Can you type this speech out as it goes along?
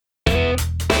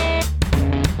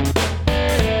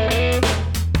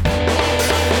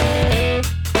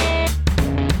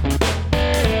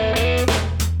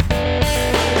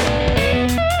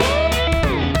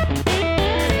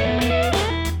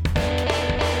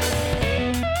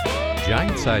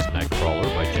Giant-Sized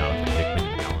Nightcrawler by Jonathan Hickman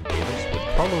and Alan Davis,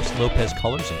 with Carlos Lopez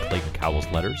colors and Clayton Cowles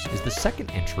letters, is the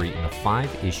second entry in the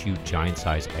 5-issue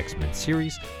Giant-Sized X-Men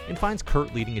series and finds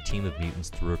Kurt leading a team of mutants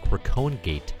through a Krakoan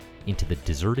gate into the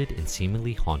deserted and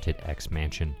seemingly haunted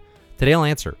X-Mansion. Today I'll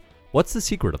answer, what's the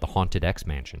secret of the haunted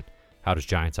X-Mansion? How does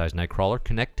Giant-Sized Nightcrawler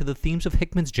connect to the themes of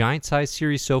Hickman's Giant-Sized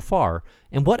series so far?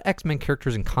 And what X-Men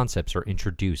characters and concepts are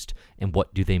introduced, and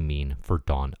what do they mean for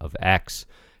Dawn of X?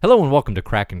 Hello and welcome to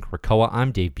Kraken Krakoa.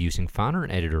 I'm Dave Busing, founder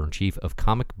and editor-in-chief of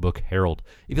Comic Book Herald.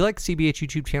 If you like the CBH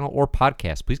YouTube channel or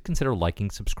podcast, please consider liking,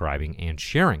 subscribing, and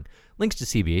sharing. Links to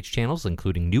CBH channels,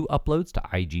 including new uploads to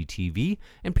IGTV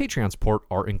and Patreon support,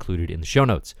 are included in the show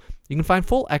notes. You can find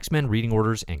full X-Men reading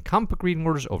orders and comic book reading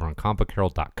orders over on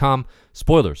comicbookherald.com.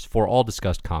 Spoilers for all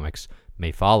discussed comics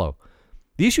may follow.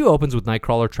 The issue opens with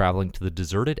Nightcrawler traveling to the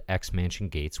deserted X-Mansion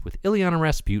gates with Illyana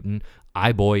Rasputin,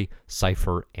 Eye-Boy,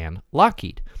 Cypher, and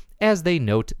Lockheed. As they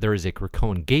note, there is a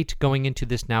Krakoan gate going into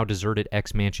this now deserted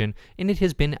X-Mansion, and it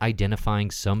has been identifying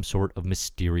some sort of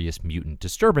mysterious mutant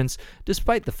disturbance,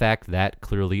 despite the fact that,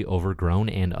 clearly overgrown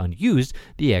and unused,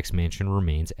 the X-Mansion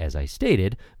remains, as I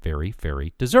stated, very,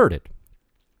 very deserted.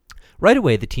 Right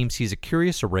away, the team sees a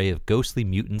curious array of ghostly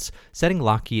mutants setting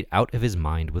Lockheed out of his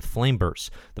mind with flame bursts.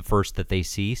 The first that they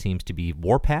see seems to be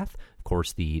Warpath, of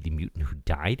course, the mutant who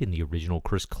died in the original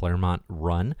Chris Claremont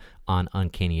run on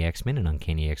Uncanny X-Men and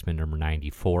Uncanny X-Men number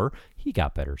 94. He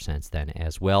got better since then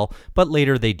as well. But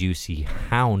later they do see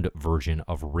Hound version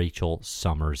of Rachel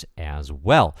Summers as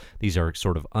well. These are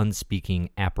sort of unspeaking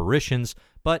apparitions,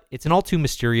 but it's an all too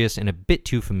mysterious and a bit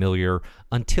too familiar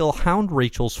until Hound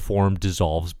Rachel's form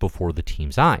dissolves before the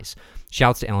team's eyes.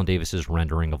 Shouts to Alan Davis's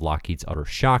rendering of Lockheed's utter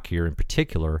shock here in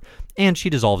particular, and she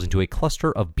dissolves into a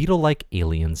cluster of beetle-like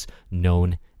aliens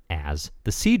known as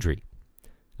the Seedri.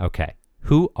 Okay,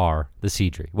 who are the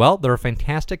Seedri? Well, they're a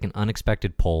fantastic and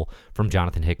unexpected pull from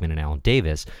Jonathan Hickman and Alan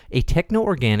Davis, a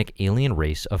techno-organic alien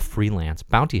race of freelance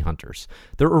bounty hunters.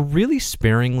 They're a really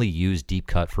sparingly used deep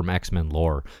cut from X-Men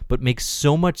lore, but makes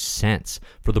so much sense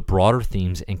for the broader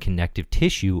themes and connective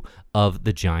tissue of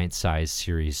the Giant-Sized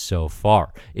series so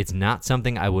far. It's not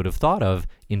something I would have thought of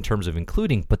in terms of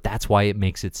including, but that's why it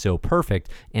makes it so perfect,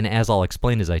 and as I'll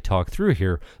explain as I talk through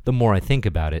here, the more I think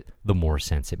about it, the more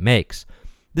sense it makes.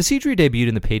 The Seedri debuted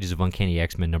in the pages of Uncanny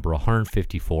X-Men number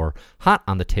 154, hot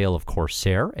on the tail of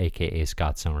Corsair, aka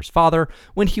Scott Summers' father,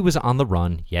 when he was on the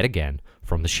run, yet again,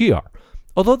 from the Shi'ar.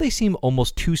 Although they seem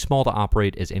almost too small to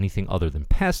operate as anything other than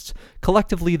pests,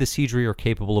 collectively the Seedri are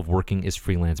capable of working as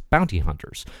freelance bounty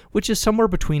hunters, which is somewhere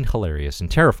between hilarious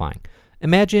and terrifying.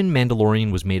 Imagine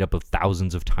Mandalorian was made up of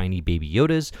thousands of tiny baby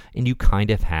Yodas, and you kind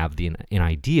of have an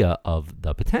idea of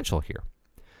the potential here.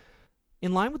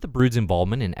 In line with the Brood's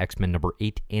involvement in X-Men number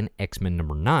 8 and X-Men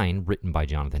number 9, written by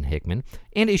Jonathan Hickman,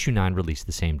 and issue 9 released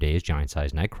the same day as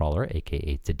Giant-Sized Nightcrawler,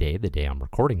 aka today, the day I'm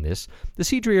recording this, the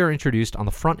Seedri are introduced on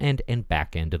the front end and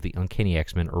back end of the Uncanny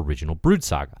X-Men original Brood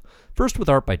saga, first with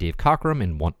art by Dave Cockrum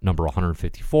in number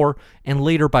 154, and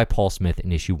later by Paul Smith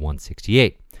in issue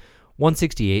 168.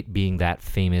 168 being that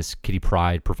famous Kitty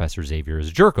Pryde Professor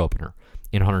Xavier's jerk opener.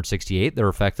 In 168, they're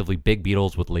effectively big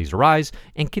beetles with laser eyes,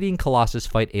 and Kitty and Colossus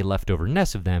fight a leftover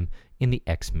nest of them in the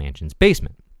X-Mansion's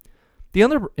basement. The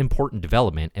other important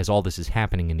development, as all this is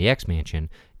happening in the X-Mansion,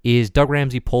 is Doug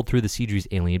Ramsey pulled through the Seedri's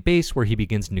alien base where he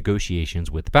begins negotiations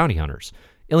with the bounty hunters.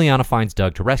 Illyana finds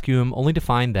Doug to rescue him, only to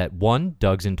find that 1,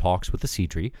 Doug's in talks with the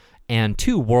Seedri, and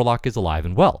 2, Warlock is alive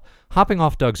and well, hopping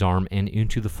off Doug's arm and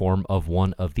into the form of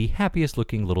one of the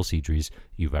happiest-looking little Seedris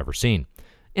you've ever seen.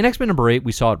 In X-Men number 8,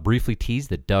 we saw it briefly teased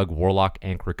that Doug, Warlock,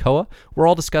 and Krakoa were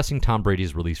all discussing Tom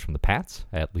Brady's release from the Pats.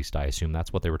 At least I assume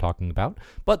that's what they were talking about.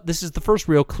 But this is the first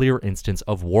real clear instance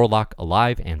of Warlock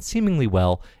alive and seemingly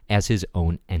well as his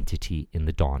own entity in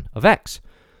the Dawn of X.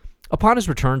 Upon his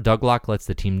return, Douglock lets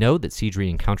the team know that Seedri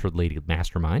encountered Lady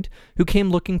Mastermind, who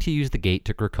came looking to use the gate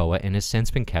to Krakoa and has since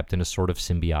been kept in a sort of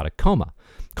symbiotic coma,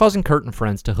 causing Kurt and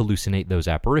friends to hallucinate those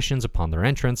apparitions upon their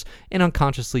entrance and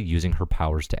unconsciously using her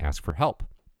powers to ask for help.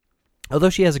 Although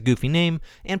she has a goofy name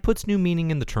and puts new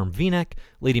meaning in the term V-neck,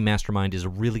 Lady Mastermind is a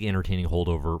really entertaining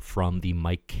holdover from the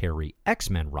Mike Carey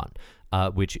X-Men run,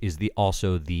 which is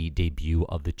also the debut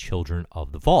of the Children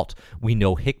of the Vault. We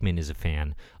know Hickman is a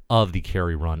fan of the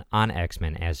Carey run on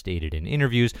X-Men as stated in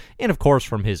interviews, and of course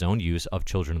from his own use of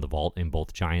Children of the Vault in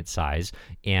both Giant Size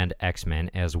and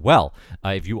X-Men as well.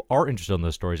 If you are interested in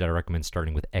those stories, I recommend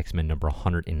starting with X-Men number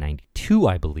 192,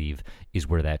 I believe, is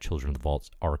where that Children of the Vault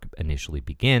arc initially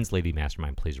begins. Lady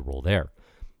Mastermind plays a role there.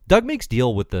 Doug makes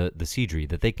deal with the Seedry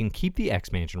that they can keep the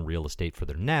X-Mansion real estate for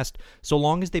their nest so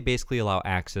long as they basically allow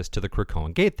access to the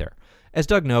Krakoan gate there. As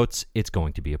Doug notes, it's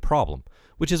going to be a problem,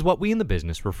 which is what we in the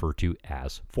business refer to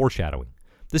as foreshadowing.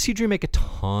 The Seedry make a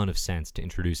ton of sense to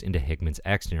introduce into Hickman's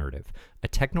X narrative, a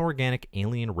techno-organic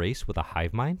alien race with a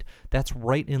hive mind that's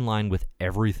right in line with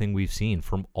everything we've seen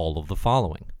from all of the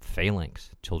following: Phalanx,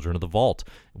 Children of the Vault,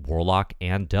 Warlock,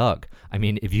 and Doug. I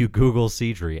mean, if you Google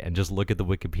Seedry and just look at the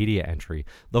Wikipedia entry,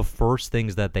 the first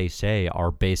things that they say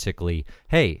are basically,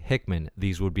 hey, Hickman,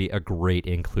 these would be a great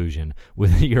inclusion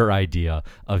with your idea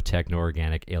of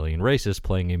techno-organic alien races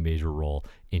playing a major role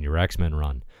in your X-Men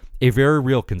run. A very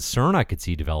real concern I could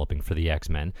see developing for the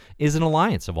X-Men is an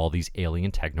alliance of all these alien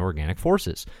techno-organic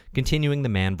forces, continuing the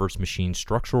man versus machine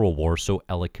structural war so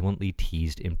eloquently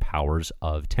teased in Powers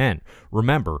of 10.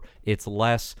 Remember, it's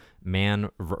less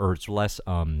man versus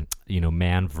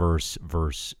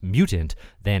mutant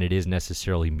than it is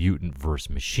necessarily mutant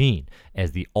versus machine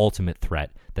as the ultimate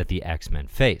threat that the X-Men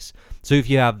face. So if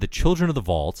you have the Children of the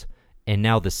Vault and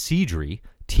now the Seedry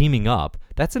teaming up,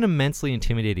 that's an immensely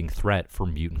intimidating threat for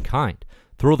mutant kind.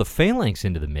 Throw the Phalanx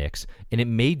into the mix, and it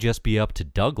may just be up to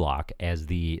Douglock as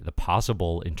the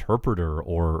possible interpreter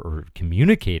or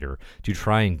communicator to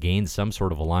try and gain some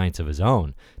sort of alliance of his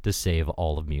own to save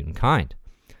all of mutant kind.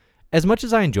 As much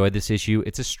as I enjoyed this issue,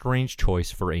 it's a strange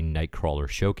choice for a Nightcrawler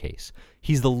showcase.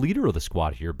 He's the leader of the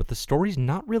squad here, but the story's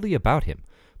not really about him.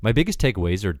 My biggest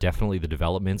takeaways are definitely the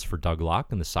developments for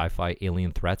Douglock and the sci-fi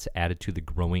alien threats added to the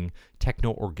growing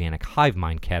techno-organic hive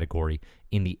mind category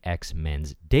in the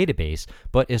X-Men's database.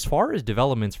 But as far as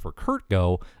developments for Kurt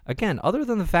go, again, other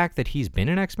than the fact that he's been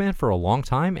an X-Men for a long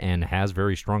time and has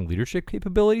very strong leadership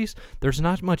capabilities, there's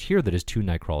not much here that is too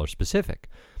Nightcrawler specific.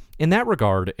 In that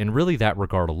regard, and really that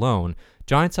regard alone,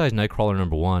 Giant Size Nightcrawler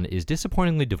 #1 is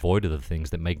disappointingly devoid of the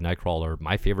things that make Nightcrawler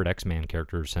my favorite X-Man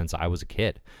character since I was a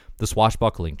kid. The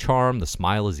swashbuckling charm, the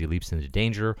smile as he leaps into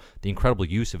danger, the incredible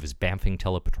use of his bamfing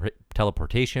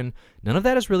teleportation, none of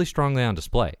that is really strongly on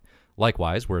display.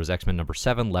 Likewise, whereas X-Men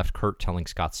 #7 left Kurt telling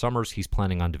Scott Summers he's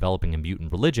planning on developing a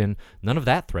mutant religion, none of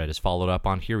that thread is followed up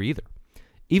on here either.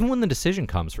 Even when the decision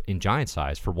comes in Giant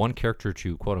Size for one character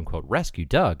to quote-unquote rescue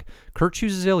Doug, Kurt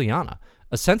chooses Illyana,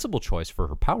 a sensible choice for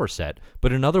her power set,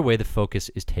 but another way the focus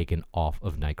is taken off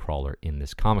of Nightcrawler in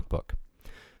this comic book.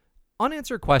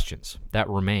 Unanswered questions that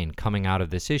remain coming out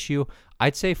of this issue,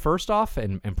 I'd say first off,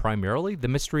 and primarily, the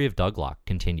mystery of Douglock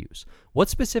continues. What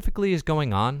specifically is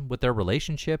going on with their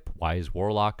relationship? Why is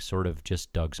Warlock sort of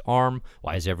just Doug's arm?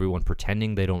 Why is everyone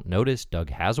pretending they don't notice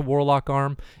Doug has a Warlock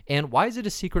arm? And why is it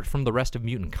a secret from the rest of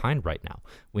mutant kind right now?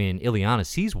 When Illyana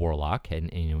sees Warlock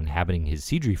and inhabiting his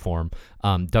Seedry form,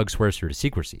 Doug swears her to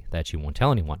secrecy, that she won't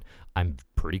tell anyone. I'm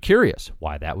pretty curious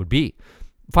why that would be.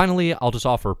 Finally, I'll just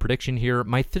offer a prediction here.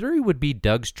 My theory would be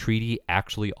Doug's treaty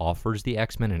actually offers the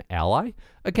X-Men an ally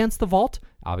against the Vault.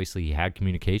 Obviously, he had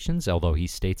communications, although he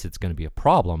states it's going to be a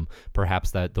problem.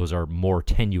 Perhaps that those are more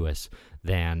tenuous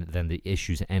than the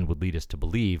issue's end would lead us to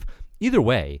believe. Either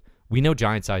way, we know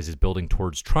Giant Size is building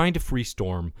towards trying to free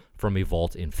Storm from a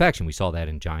Vault infection. We saw that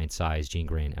in Giant Size, Jean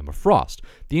Grey, and Emma Frost.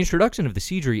 The introduction of the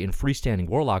Seedry and freestanding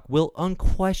Warlock will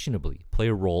unquestionably play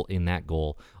a role in that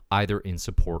goal, either in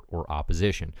support or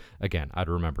opposition. Again, I'd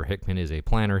remember Hickman is a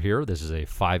planner here. This is a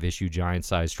 5-issue Giant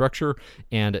Size structure,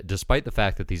 and despite the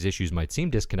fact that these issues might seem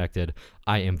disconnected,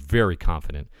 I am very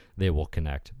confident they will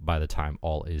connect by the time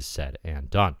all is said and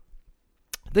done.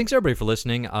 Thanks everybody for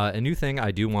listening. A new thing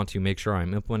I do want to make sure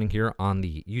I'm implementing here on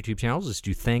the YouTube channels is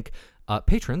to thank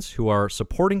patrons who are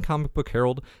supporting Comic Book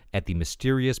Herald at the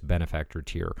Mysterious Benefactor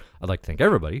tier. I'd like to thank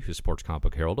everybody who supports Comic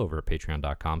Book Herald over at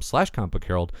patreon.com/Comic Book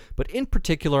Herald, but in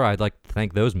particular, I'd like to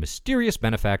thank those mysterious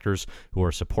benefactors who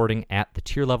are supporting at the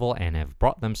tier level and have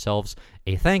brought themselves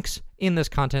a thanks in this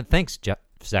content. Thanks, Jeff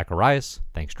Zacharias.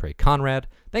 Thanks, Trey Conrad.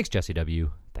 Thanks, Jesse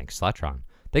W. Thanks, Slatron.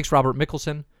 Thanks, Robert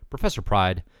Mickelson, Professor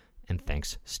Pride, and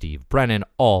thanks, Steve Brennan,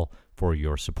 all for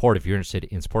your support. If you're interested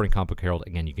in supporting Comic Book Herald,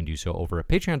 again, you can do so over at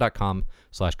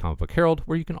patreon.com/Comic Book Herald,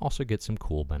 where you can also get some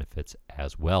cool benefits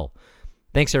as well.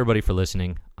 Thanks, everybody, for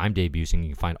listening. I'm Dave Busing. You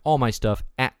can find all my stuff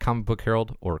at Comic Book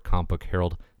Herald or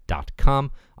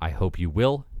comicbookherald.com. I hope you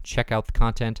will check out the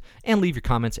content and leave your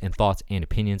comments and thoughts and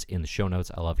opinions in the show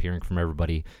notes. I love hearing from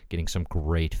everybody, getting some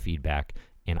great feedback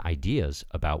and ideas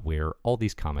about where all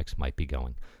these comics might be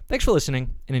going. Thanks for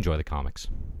listening, and enjoy the comics.